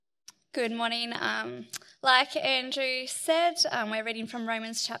Good morning. Like Andrew said, we're reading from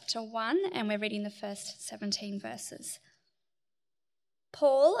Romans chapter 1 and we're reading the first 17 verses.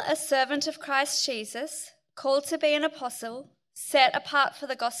 Paul, a servant of Christ Jesus, called to be an apostle, set apart for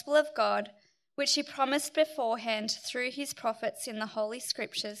the gospel of God, which he promised beforehand through his prophets in the Holy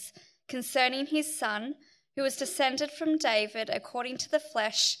Scriptures, concerning his Son, who was descended from David according to the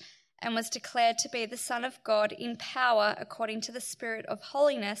flesh, and was declared to be the Son of God in power according to the Spirit of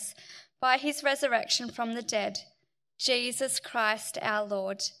holiness by his resurrection from the dead, Jesus Christ our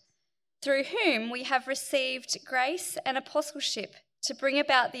Lord, through whom we have received grace and apostleship to bring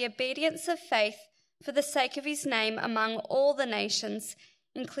about the obedience of faith for the sake of his name among all the nations,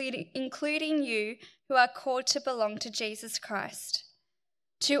 including you who are called to belong to Jesus Christ.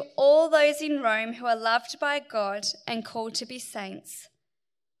 To all those in Rome who are loved by God and called to be saints,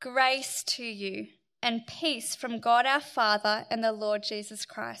 grace to you and peace from God our Father and the Lord Jesus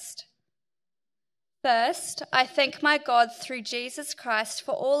Christ. First, I thank my God through Jesus Christ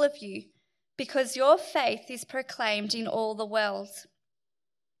for all of you, because your faith is proclaimed in all the world.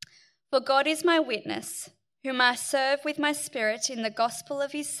 For God is my witness, whom I serve with my spirit in the gospel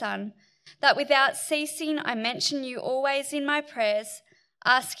of his Son, that without ceasing I mention you always in my prayers,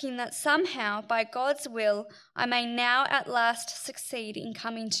 asking that somehow, by God's will, I may now at last succeed in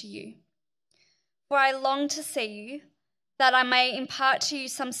coming to you. For I long to see you, that I may impart to you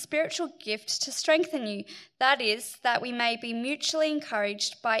some spiritual gift to strengthen you, that is, that we may be mutually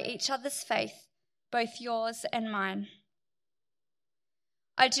encouraged by each other's faith, both yours and mine.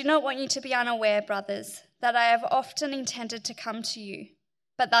 I do not want you to be unaware, brothers, that I have often intended to come to you,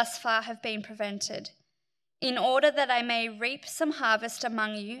 but thus far have been prevented, in order that I may reap some harvest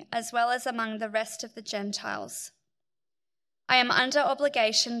among you, as well as among the rest of the Gentiles. I am under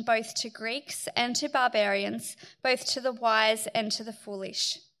obligation both to Greeks and to barbarians, both to the wise and to the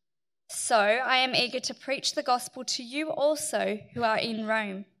foolish. So I am eager to preach the gospel to you also who are in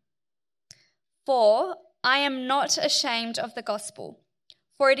Rome. For I am not ashamed of the gospel,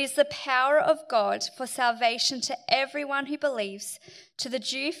 for it is the power of God for salvation to everyone who believes, to the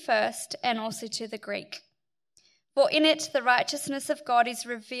Jew first and also to the Greek. For in it the righteousness of God is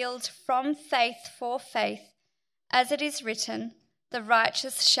revealed from faith for faith, as it is written, the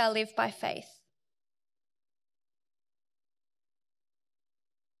righteous shall live by faith.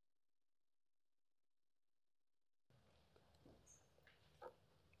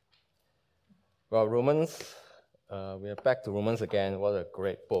 Well, Romans, we are back to Romans again. What a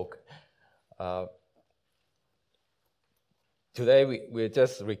great book. Today we're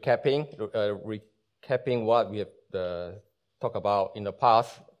just recapping what we have talked about in the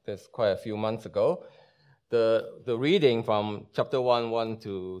past. That's quite a few months ago. The reading from chapter 1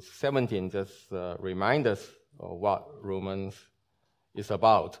 to 17 just remind us of what Romans is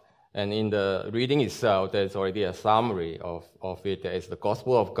about. And in the reading itself, there's already a summary of it. There is the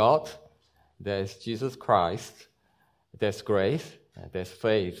gospel of God, there's Jesus Christ, there's grace, there's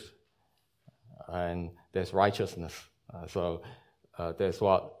faith, and there's righteousness. So that's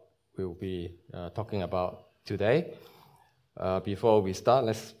what we'll be talking about today. Before we start,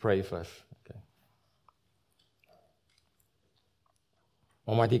 let's pray first. Okay.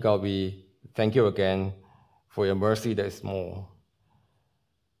 Almighty God, we thank you again for your mercy that is more,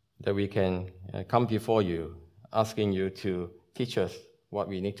 that we can come before you, asking you to teach us what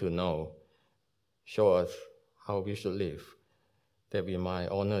we need to know, show us how we should live, that we might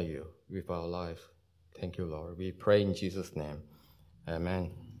honor you with our life. Thank you, Lord. We pray in Jesus' name.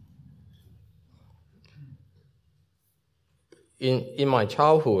 Amen. In my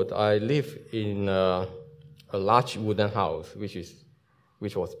childhood, I lived in a large wooden house,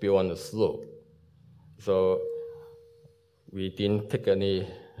 which was built on the slope. So we didn't take any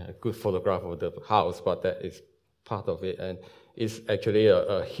good photograph of the house, but that is part of it. And it's actually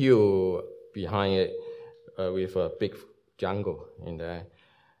a hill behind it with a big jungle in there.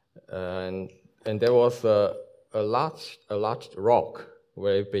 And there was a large rock,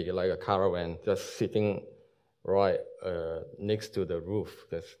 very big, like a caravan, just sitting right next to the roof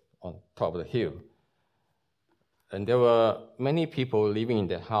that's on top of the hill. And there were many people living in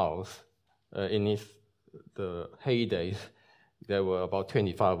that house. In the heydays, there were about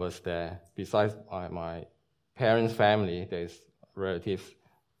 25 of us there. Besides my parents' family, there's relatives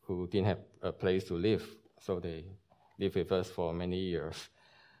who didn't have a place to live, so they lived with us for many years.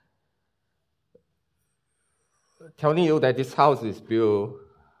 Telling you that this house is built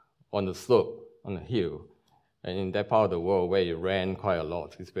on the slope, on the hill, and in that part of the world where it rained quite a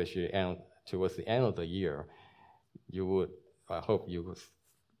lot, especially towards the end of the year, I hope you would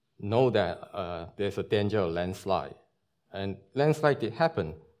know that there's a danger of landslide. And landslide did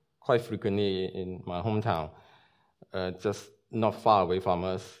happen quite frequently in my hometown. Just not far away from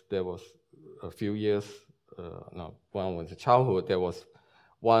us, there was a few years, one was childhood, there was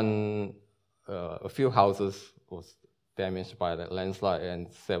a few houses was damaged by the landslide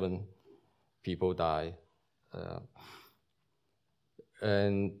and 7 people died.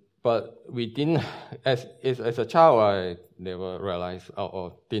 But we didn't, as a child, I never realized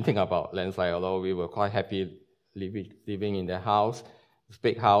or didn't think about landslide, although we were quite happy living in that house. It's a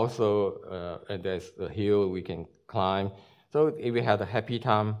big house, so and there's a hill we can climb. So we had a happy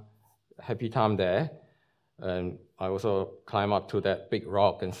time there. And I also climbed up to that big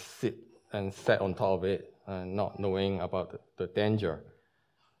rock and sat on top of it, and not knowing about the danger.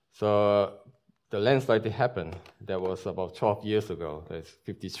 So the landslide happened. That was about 12 years ago. That's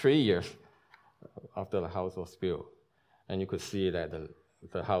 53 years after the house was built. And you could see that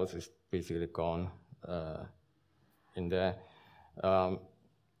the house is basically gone in there.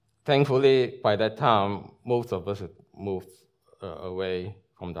 Thankfully, by that time, most of us had moved away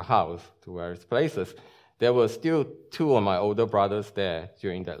from the house to various places. There were still 2 of my older brothers there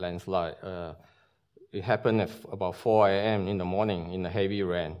during that landslide. It happened at about 4 a.m. in the morning in a heavy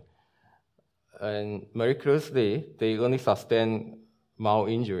rain. And miraculously, they only sustained mild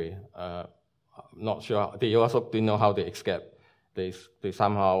injury. Not sure. They also didn't know how they escaped. They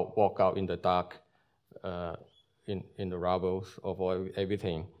somehow walk out in the dark, in the rubble of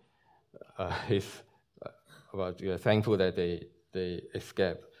everything. But we are thankful that they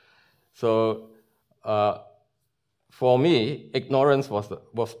escaped. So for me, ignorance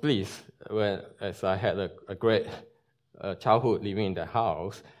was bliss, as I had a great childhood living in the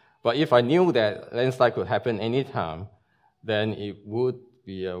house. But if I knew that landslide could happen anytime, then it would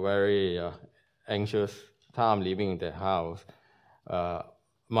be a very anxious time living in the house.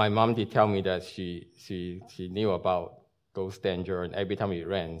 My mom did tell me that she knew about those dangers, and every time it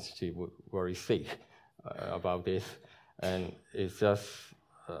rains, she would worry sick about this. And it's just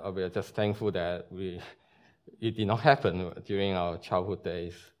we are just thankful that it did not happen during our childhood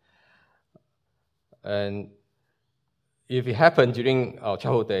days. And if it happened during our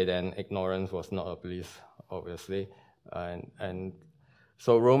childhood day, then ignorance was not a bliss, obviously. And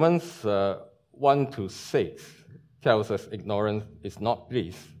so Romans 1-6 tells us ignorance is not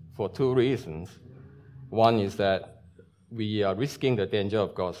bliss for 2 reasons. One is that we are risking the danger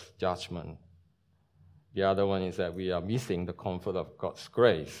of God's judgment. The other one is that we are missing the comfort of God's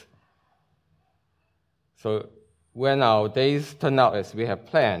grace. So when our days turn out as we have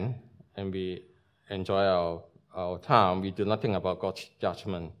planned and we enjoy our time, we do not think about God's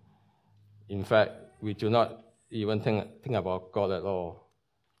judgment. In fact, we do not even think about God at all.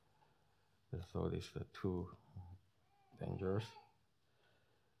 So these are 2 dangers.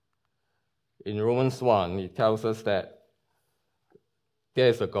 In Romans 1, it tells us that there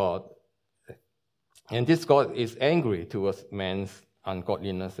is a God, and this God is angry towards man's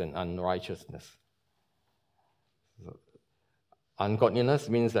ungodliness and unrighteousness. So, ungodliness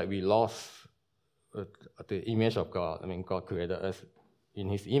means that we lost the image of God. I mean, God created us in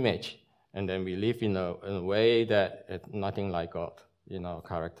His image, and then we live in a way that is nothing like God in our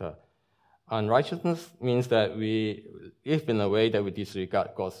character. Unrighteousness means that we live in a way that we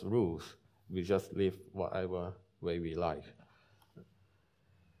disregard God's rules. We just live whatever way we like.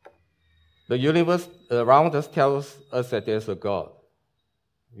 The universe around us tells us that there's a God,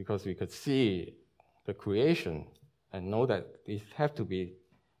 because we could see the creation and know that it has to be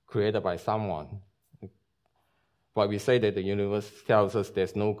created by someone. But we say that the universe tells us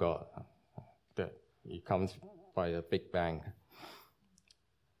there's no God, that it comes by a big bang.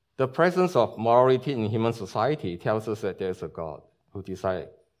 The presence of morality in human society tells us that there's a God who decides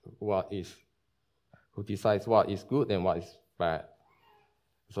what is good and what is bad.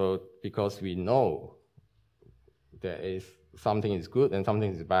 So because we know there is something is good and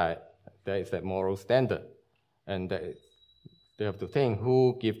something is bad, there is that moral standard. And they have to think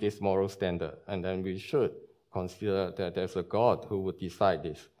who gives this moral standard. And then we should consider that there's a God who would decide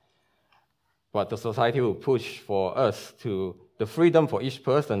this. But the society will push for us to the freedom for each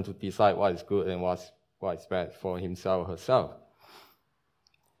person to decide what is good and what is bad for himself or herself.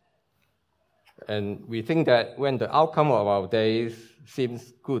 And we think that when the outcome of our days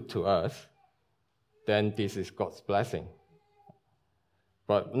seems good to us, then this is God's blessing.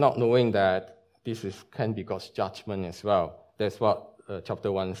 But not knowing that this can be God's judgment as well. That's what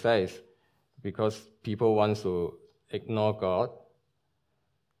chapter 1 says. Because people want to ignore God,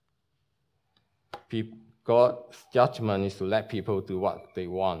 God's judgment is to let people do what they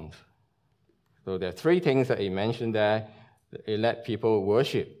want. So there are 3 things that he mentioned there. He let people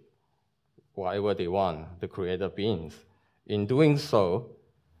worship whatever they want, the created beings. In doing so,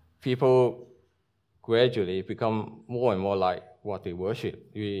 people gradually become more and more like what they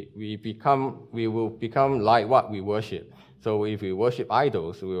worship. We will become like what we worship. So if we worship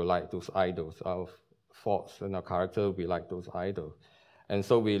idols, we will like those idols. Our thoughts and our character will be like those idols. And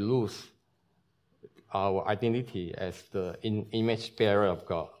so we lose our identity as the image bearer of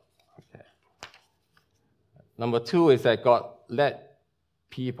God. Okay. Number 2 is that God let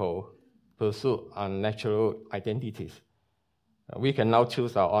people pursue unnatural identities. We can now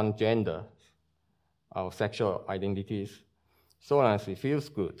choose our own gender, our sexual identities, so long as it feels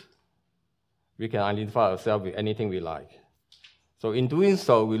good. We can identify ourselves with anything we like. So in doing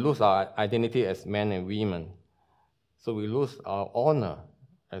so, we lose our identity as men and women. So we lose our honor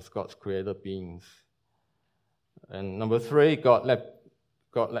as God's created beings. And number 3, God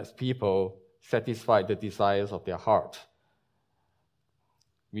lets people satisfy the desires of their heart.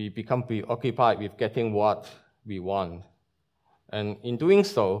 We become preoccupied with getting what we want. And in doing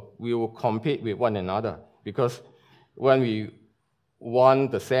so, we will compete with one another, because when we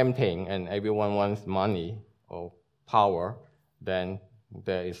want the same thing and everyone wants money or power, then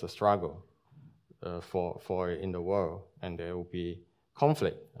there is a struggle for it in the world, and there will be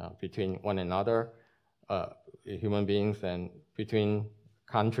conflict between one another, human beings, and between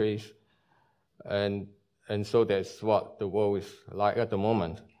countries, and so that's what the world is like at the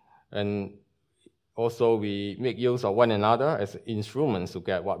moment. And also we make use of one another as instruments to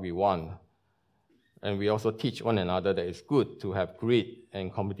get what we want. And we also teach one another that it's good to have greed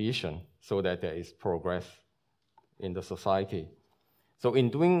and competition so that there is progress in the society. So in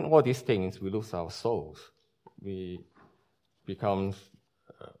doing all these things, we lose our souls. We become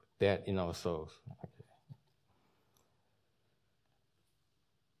dead in our souls. Okay.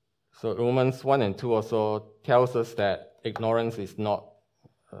 So Romans 1 and 2 also tells us that ignorance is not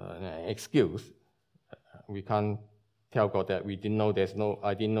an excuse. We can't tell God that we didn't know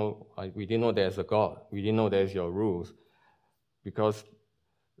we didn't know there's a God. We didn't know there's your rules. Because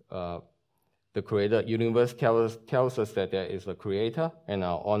the created universe tells us that there is a creator, and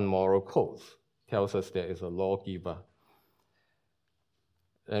our own moral codes tells us there is a lawgiver.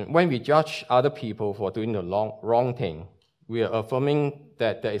 And when we judge other people for doing the wrong thing, we are affirming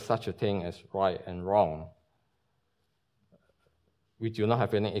that there is such a thing as right and wrong. We do not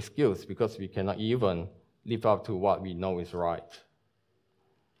have any excuse because we cannot even live up to what we know is right.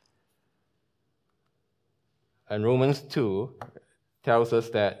 And Romans 2 tells us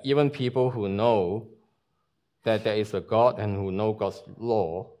that even people who know that there is a God and who know God's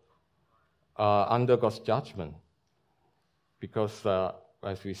law are under God's judgment. Because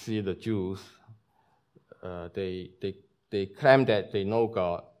as we see the Jews, they claim that they know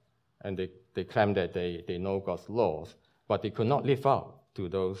God, and they claim that they know God's laws, but they could not live up to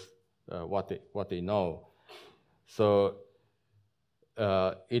those what they know. So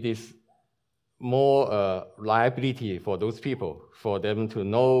it is more liability for those people, for them to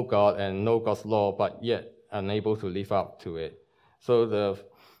know God and know God's law, but yet unable to live up to it. So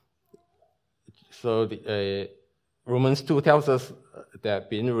Romans 2 tells us that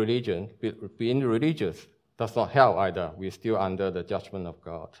being religious does not help either. We're still under the judgment of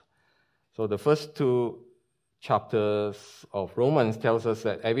God. So the first 2 chapters of Romans tells us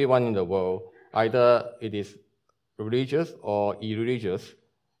that everyone in the world, either it is religious or irreligious,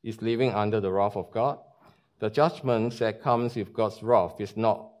 is living under the wrath of God. The judgment that comes with God's wrath is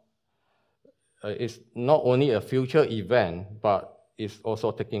not only a future event, but is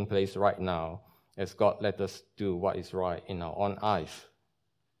also taking place right now, as God let us do what is right in our own eyes.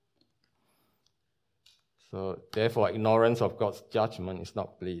 So therefore, ignorance of God's judgment is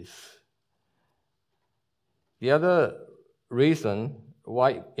not bliss. The other reason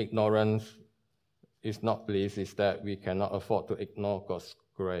why ignorance is not bliss is that we cannot afford to ignore God's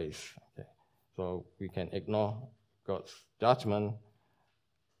grace. Okay. So we can ignore God's judgment.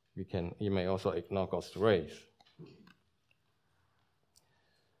 You may also ignore God's grace.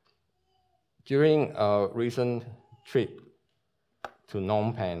 During our recent trip to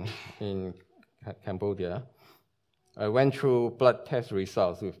Phnom Penh in Cambodia, I went through blood test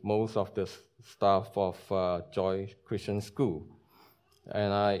results with most of the staff of Joy Christian School,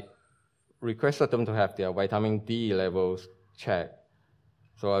 and I requested them to have their vitamin D levels checked.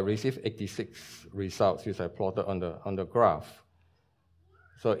 So I received 86 results, which I plotted on the graph.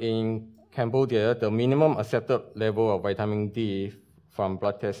 So in Cambodia, the minimum accepted level of vitamin D from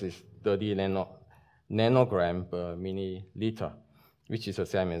blood test is 30 nanogram per milliliter, which is the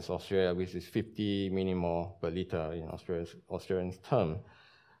same as Australia, which is 50 millimole per liter in Australian term.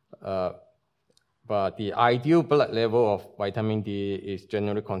 But the ideal blood level of vitamin D is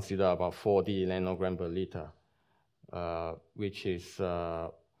generally considered about 40 nanogram per liter, which is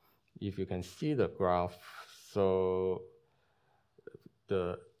if you can see the graph, so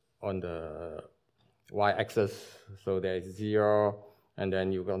on the y-axis, so there is 0, and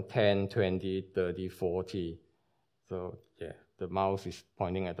then you got 10, 20, 30, 40. So yeah, the mouse is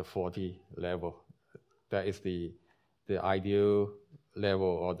pointing at the 40 level. That is the ideal level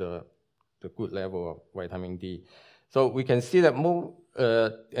or the good level of vitamin D. So we can see that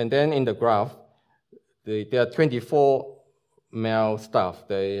and then in the graph, there are 24 male staff.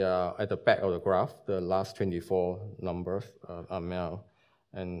 They are at the back of the graph. The last 24 numbers are male,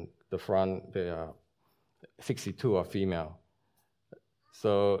 and the front, there are 62 are female.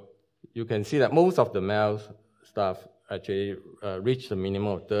 So you can see that most of the male staff actually reach the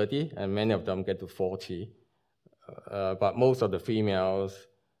minimum of 30, and many of them get to 40. But most of the females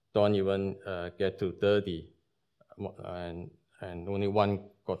don't even get to 30, and only one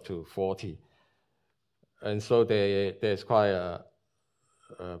got to 40. And so there's quite a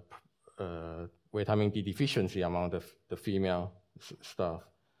vitamin D deficiency among the female staff.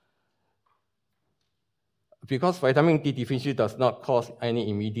 Because vitamin D deficiency does not cause any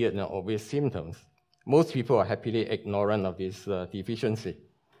immediate and obvious symptoms, most people are happily ignorant of this deficiency.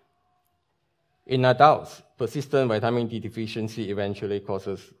 In adults, persistent vitamin D deficiency eventually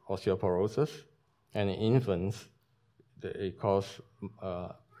causes osteoporosis, and in infants, it causes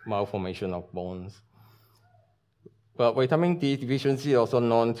malformation of bones. But vitamin D deficiency is also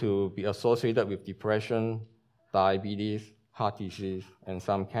known to be associated with depression, diabetes, heart disease, and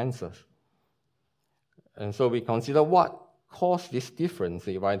some cancers. And so we consider what caused this difference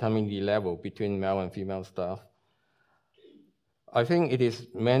in vitamin D level between male and female staff. I think it is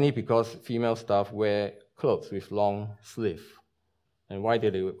mainly because female staff wear clothes with long sleeve. And why do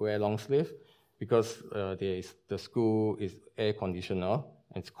they wear long sleeve? Because the school is air conditioner,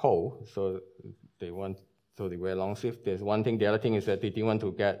 and it's cold, so they wear long sleeve. There's one thing. The other thing is that they didn't want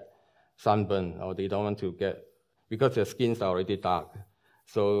to get sunburn, or they don't want to get, because their skins are already dark,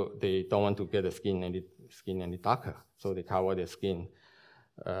 so they don't want to get the skin any darker, so they cover their skin.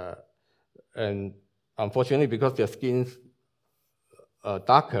 And unfortunately, because their skins are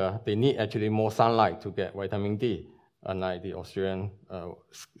darker, they need actually more sunlight to get vitamin D, unlike the Australian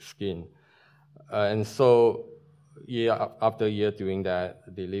skin. And so year after year doing that,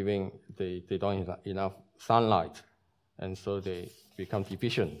 they don't have enough sunlight, and so they become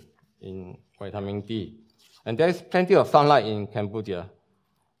deficient in vitamin D. And there's plenty of sunlight in Cambodia,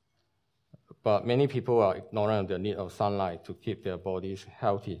 but many people are ignorant of the need of sunlight to keep their bodies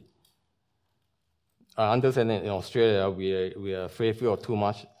healthy. I understand that in Australia, we are fearful of too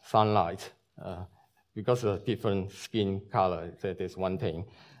much sunlight because of different skin color. That is one thing.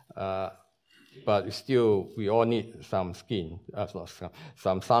 But still, we all need some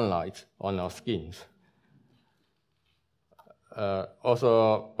sunlight on our skins.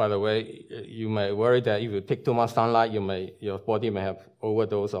 Also, by the way, you may worry that if you take too much sunlight, your body may have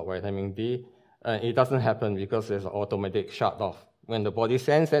overdose of vitamin D. It doesn't happen because there's an automatic shut-off. When the body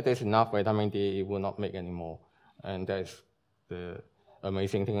senses that there's enough vitamin D, it will not make any more. And that's the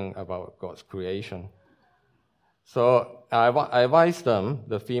amazing thing about God's creation. So I advise them,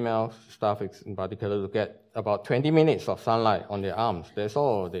 the female staff in particular, to get about 20 minutes of sunlight on their arms. That's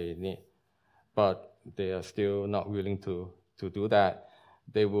all they need. But they are still not willing to do that.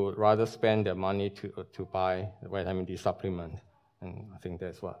 They would rather spend their money to buy the vitamin D supplement. And I think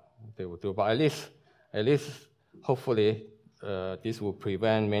that's what they would do. But at least hopefully, this will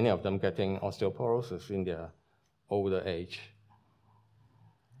prevent many of them getting osteoporosis in their older age.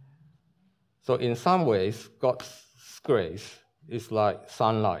 So in some ways, God's grace is like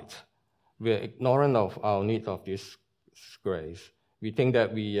sunlight. We are ignorant of our need of this grace. We think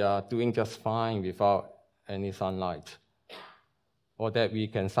that we are doing just fine without any sunlight, or that we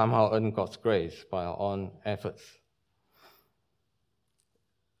can somehow earn God's grace by our own efforts.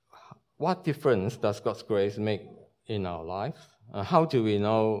 What difference does God's grace make in our lives? How do we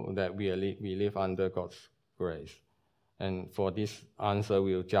know that we live under God's grace? And for this answer,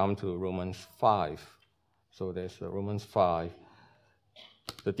 we'll jump to Romans 5. So there's Romans 5.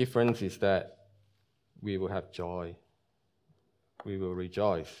 The difference is that we will have joy. We will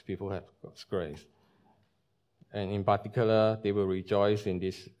rejoice. People have God's grace. And in particular, they will rejoice in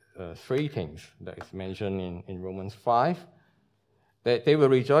these three things that is mentioned in Romans 5. That they will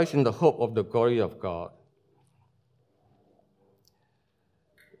rejoice in the hope of the glory of God.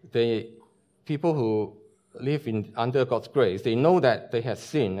 People who live under God's grace, they know that they have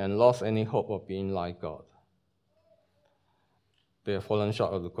sinned and lost any hope of being like God. They have fallen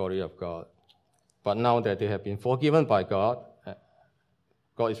short of the glory of God. But now that they have been forgiven by God,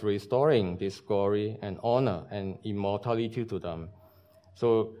 God is restoring this glory and honor and immortality to them.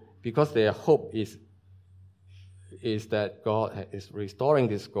 So because their hope is that God is restoring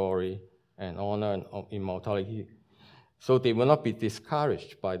this glory and honor and immortality. So they will not be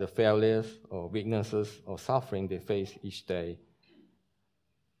discouraged by the failures or weaknesses or suffering they face each day.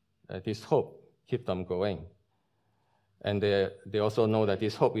 This hope keeps them going. And they also know that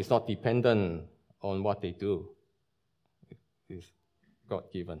this hope is not dependent on what they do. It's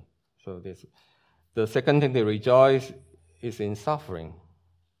God-given. So the second thing they rejoice is in suffering.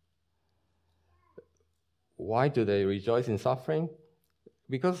 Why do they rejoice in suffering?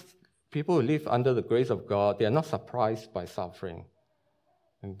 Because people who live under the grace of God, they are not surprised by suffering.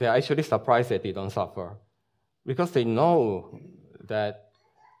 They are actually surprised that they don't suffer. Because they know that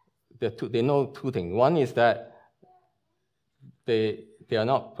they know two things. One is that they are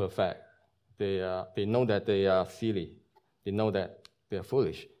not perfect. They know that they are silly. They know that they are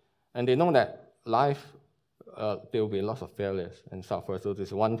foolish. And they know that life, there will be lots of failures and suffer. So this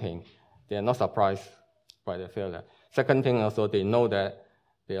is one thing. They are not surprised by their failure. Second thing also, they know that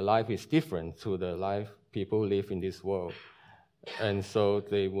their life is different to the life people live in this world. And so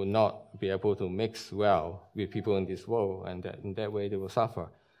they will not be able to mix well with people in this world, and in that way they will suffer.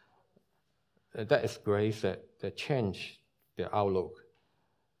 That is grace that changed their outlook.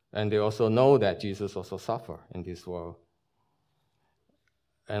 And they also know that Jesus also suffered in this world.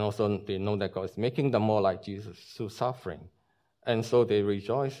 And also they know that God is making them more like Jesus through suffering. And so they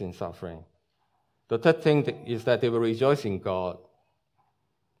rejoice in suffering. The third thing is that they will rejoice in God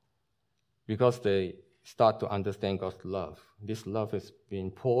because they start to understand God's love. This love is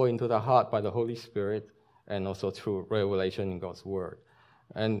being poured into the heart by the Holy Spirit and also through revelation in God's Word.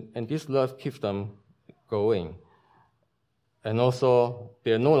 And this love keeps them going. And also,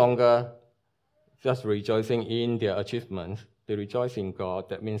 they're no longer just rejoicing in their achievements. They rejoice in God.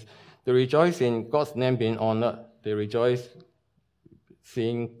 That means they rejoice in God's name being honored. They rejoice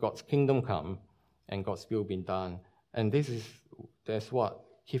seeing God's kingdom come and God's will being done. And that's what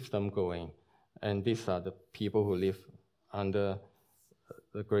keeps them going. And these are the people who live under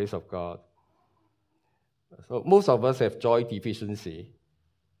the grace of God. So most of us have joy deficiency,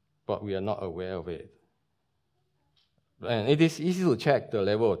 but we are not aware of it. And it is easy to check the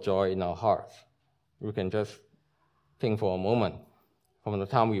level of joy in our hearts. We can just think for a moment. From the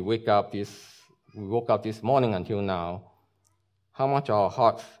time we woke up this morning until now, how much our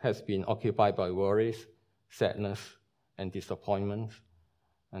hearts has been occupied by worries, sadness, and disappointments.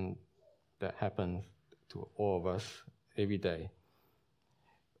 And that happens to all of us every day.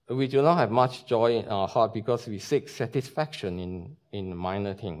 We do not have much joy in our heart because we seek satisfaction in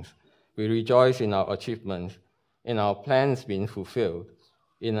minor things. We rejoice in our achievements, in our plans being fulfilled,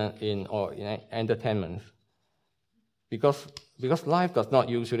 in entertainment. Because life does not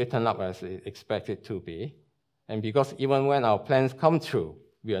usually turn up as expected to be, and because even when our plans come true,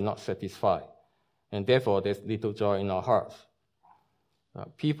 we are not satisfied, and therefore there's little joy in our hearts.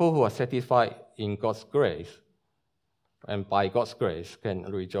 People who are satisfied in God's grace and by God's grace can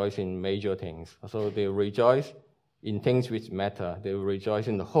rejoice in major things. So they rejoice in things which matter. They will rejoice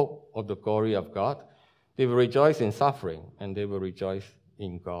in the hope of the glory of God. They will rejoice in suffering, and they will rejoice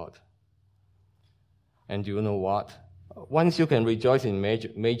in God. And do you know what? Once you can rejoice in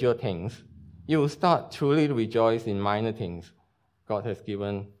major things, you will start truly to rejoice in minor things God has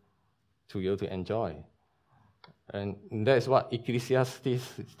given to you to enjoy. And that is what Ecclesiastes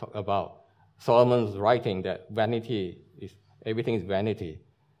is talking about. Solomon's writing that everything is vanity.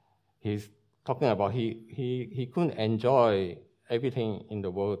 He's talking about he couldn't enjoy everything in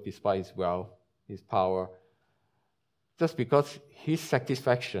the world despite his wealth, his power, just because his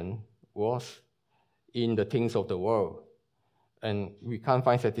satisfaction was in the things of the world. And we can't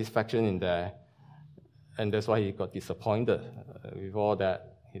find satisfaction in there. And that's why he got disappointed with all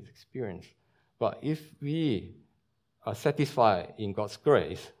that he's experienced. But if we are satisfied in God's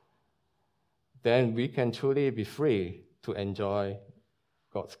grace, then we can truly be free to enjoy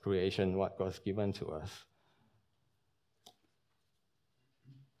God's creation, what God's given to us.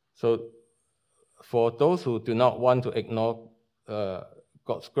 So for those who do not want to ignore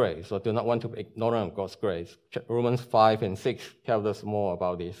God's grace, or do not want to be ignorant of God's grace, Romans 5 and 6 tell us more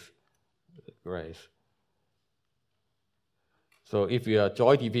about this grace. So if we are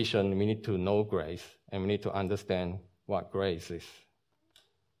joy division, we need to know grace, and we need to understand what grace is.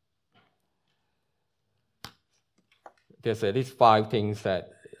 There's at least 5 things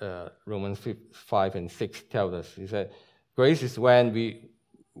that Romans 5 and 6 tell us. He said, grace is when we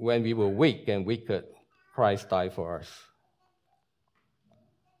were weak and wicked, Christ died for us.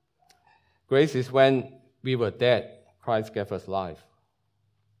 Grace is when we were dead, Christ gave us life.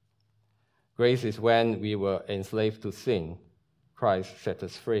 Grace is when we were enslaved to sin, Christ set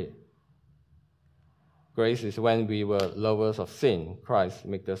us free. Grace is when we were lovers of sin, Christ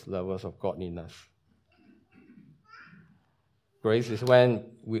made us lovers of godliness. Grace is when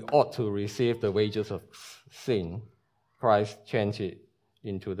we ought to receive the wages of sin, Christ changed it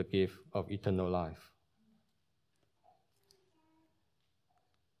into the gift of eternal life.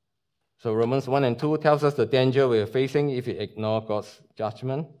 So Romans 1 and 2 tells us the danger we are facing if we ignore God's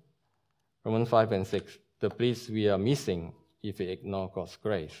judgment. Romans 5 and 6, the bliss we are missing if we ignore God's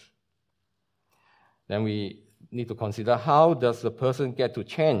grace. Then we need to consider, how does the person get to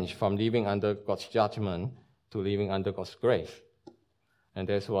change from living under God's judgment to living under God's grace? And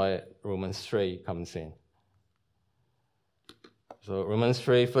that's why Romans 3 comes in. So Romans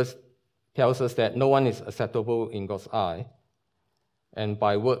 3 first tells us that no one is acceptable in God's eye, and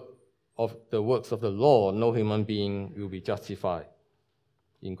by the works of the law, no human being will be justified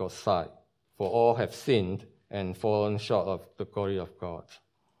in God's sight. For all have sinned and fallen short of the glory of God.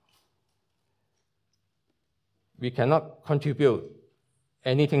 We cannot contribute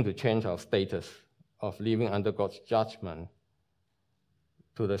anything to change our status of living under God's judgment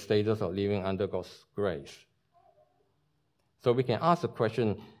to the status of living under God's grace. So we can ask the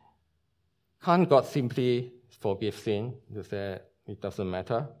question, can't God simply forgive sin? You say it doesn't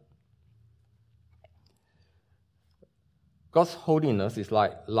matter. God's holiness is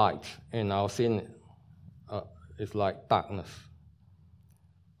like light, and our sin is like darkness.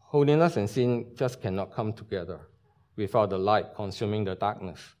 Holiness and sin just cannot come together without the light consuming the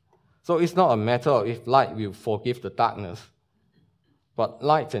darkness. So it's not a matter of if light will forgive the darkness, but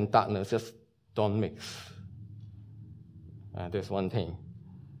light and darkness just don't mix. That's one thing.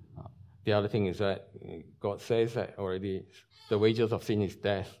 The other thing is that God says that already the wages of sin is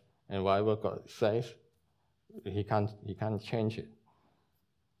death, and whatever God says, He can't change it.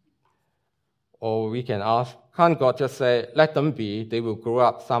 Or we can ask, can't God just say, let them be, they will grow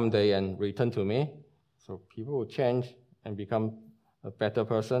up someday and return to me? So people will change and become a better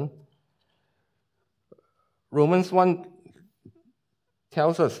person. Romans 1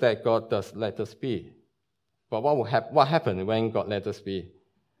 tells us that God does let us be. But what happened when God let us be?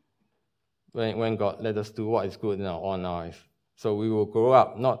 When God let us do what is good in our own eyes. So we will grow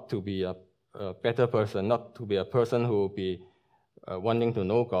up not to be a better person, not to be a person who will be wanting to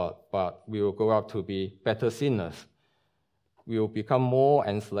know God, but we will grow up to be better sinners. We will become more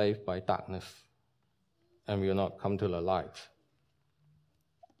enslaved by darkness, and we will not come to the light.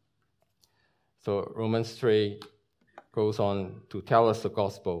 So Romans 3 goes on to tell us the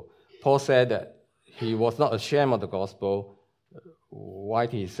gospel. Paul said that he was not ashamed of the gospel. Why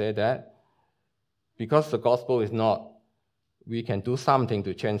did he say that? Because the gospel is not, we can do something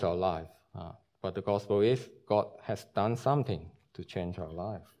to change our life. But the gospel is, God has done something to change our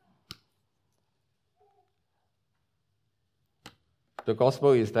life. The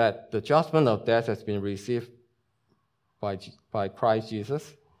gospel is that the judgment of death has been received by Christ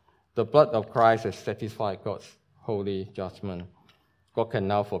Jesus. The blood of Christ has satisfied God's holy judgment. God can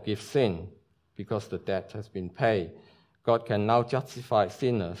now forgive sin because the debt has been paid. God can now justify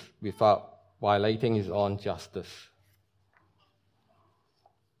sinners without violating his own justice.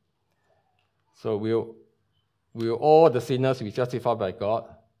 So will all the sinners be justified by God?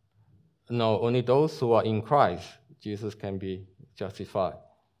 No, only those who are in Christ, Jesus can be justified.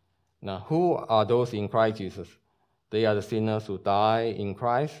 Now, who are those in Christ Jesus? They are the sinners who die in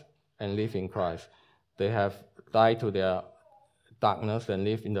Christ and live in Christ. They have died to their darkness and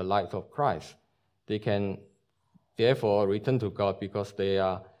live in the light of Christ. They can therefore return to God because they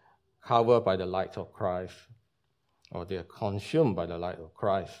are covered by the light of Christ, or they are consumed by the light of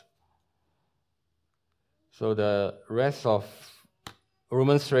Christ. So the rest of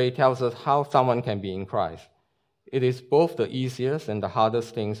Romans 3 tells us how someone can be in Christ. It is both the easiest and the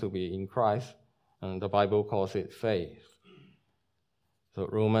hardest thing to be in Christ, and the Bible calls it faith. So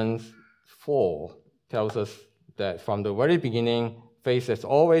Romans 4 tells us that from the very beginning, faith has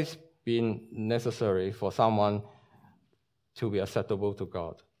always been necessary for someone to be acceptable to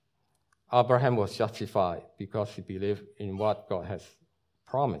God. Abraham was justified because he believed in what God has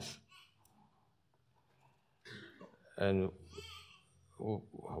promised. And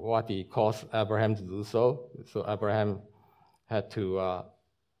what he caused Abraham to do so? So Abraham had to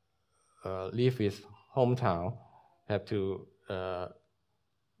leave his hometown, had to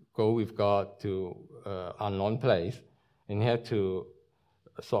go with God to an unknown place, and he had to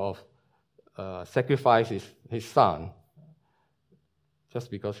sort of sacrifice his son just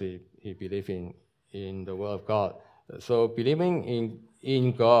because he believed in the word of God. So believing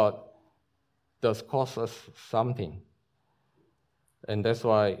in God does cost us something. And that's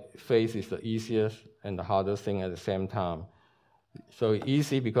why faith is the easiest and the hardest thing at the same time. So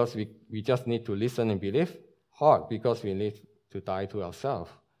easy because we just need to listen and believe. Hard because we need to die to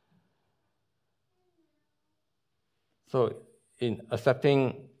ourselves. So in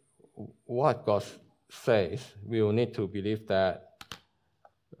accepting what God says, we will need to believe that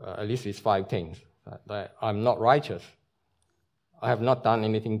at least it's 5 things. That I'm not righteous. I have not done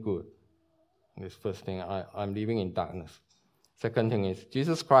anything good. This first thing, I'm living in darkness. Second thing is,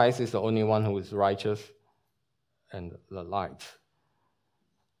 Jesus Christ is the only one who is righteous and the light.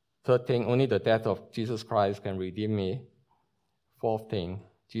 Third thing, only the death of Jesus Christ can redeem me. Fourth thing,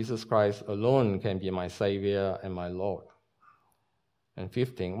 Jesus Christ alone can be my Savior and my Lord. And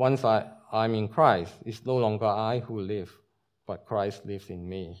fifth thing, once I'm in Christ, it's no longer I who live, but Christ lives in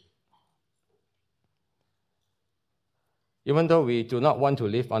me. Even though we do not want to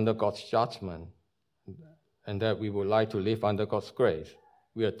live under God's judgment, and that we would like to live under God's grace,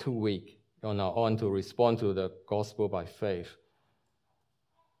 we are too weak on our own to respond to the gospel by faith.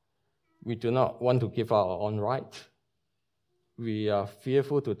 We do not want to give our own right. We are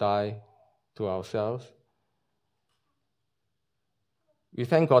fearful to die to ourselves. We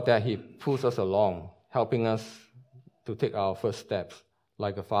thank God that He pulls us along, helping us to take our first steps,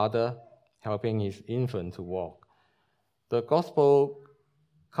 like a father helping his infant to walk. The gospel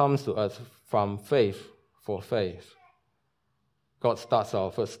comes to us from faith for faith. God starts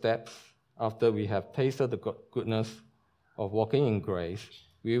our first steps. After we have tasted the goodness of walking in grace,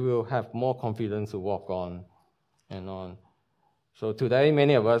 we will have more confidence to walk on and on. So today,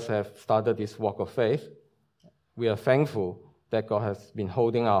 many of us have started this walk of faith. We are thankful that God has been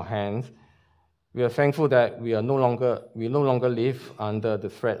holding our hands. We are thankful that we no longer live under the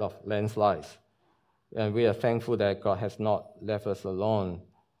threat of landslides. And we are thankful that God has not left us alone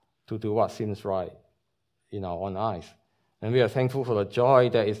to do what seems right in our own eyes. And we are thankful for the joy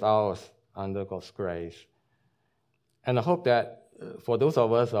that is ours under God's grace. And I hope that for those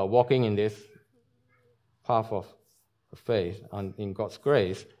of us who are walking in this path of faith and in God's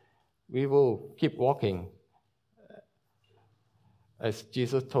grace, we will keep walking. As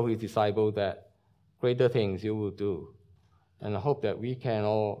Jesus told his disciples that greater things you will do. And I hope that we can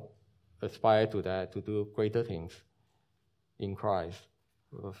all aspire to that, to do greater things in Christ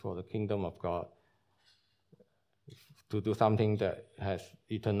for the kingdom of God, to do something that has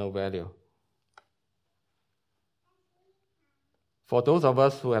eternal value. For those of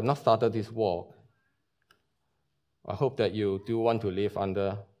us who have not started this walk, I hope that you do want to live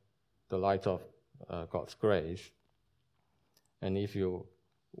under the light of God's grace. And if you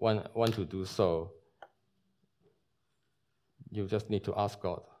want to do so, you just need to ask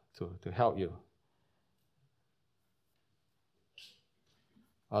God to help you.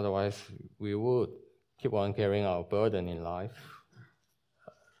 Otherwise, we would keep on carrying our burden in life.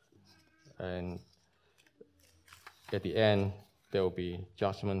 And at the end, there will be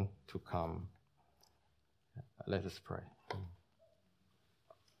judgment to come. Let us pray.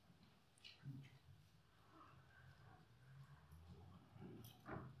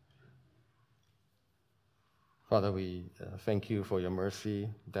 Father, we thank you for your mercy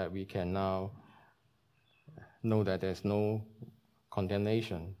that we can now know that there's no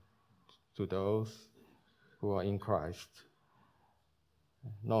condemnation to those who are in Christ.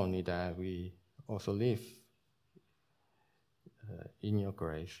 Not only that, we also live in your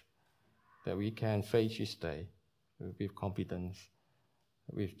grace, that we can face each day with confidence,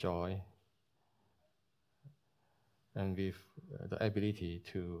 with joy, and with the ability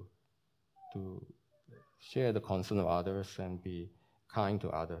to share the concern of others and be kind to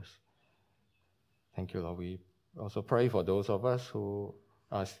others. Thank you, Lord. We also pray for those of us who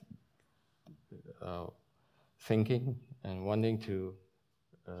are thinking and wanting to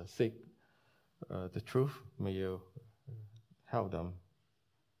seek the truth. May you help them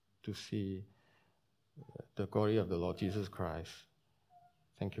to see the glory of the Lord Jesus Christ.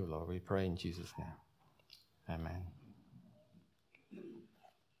 Thank you, Lord. We pray in Jesus' name. Amen.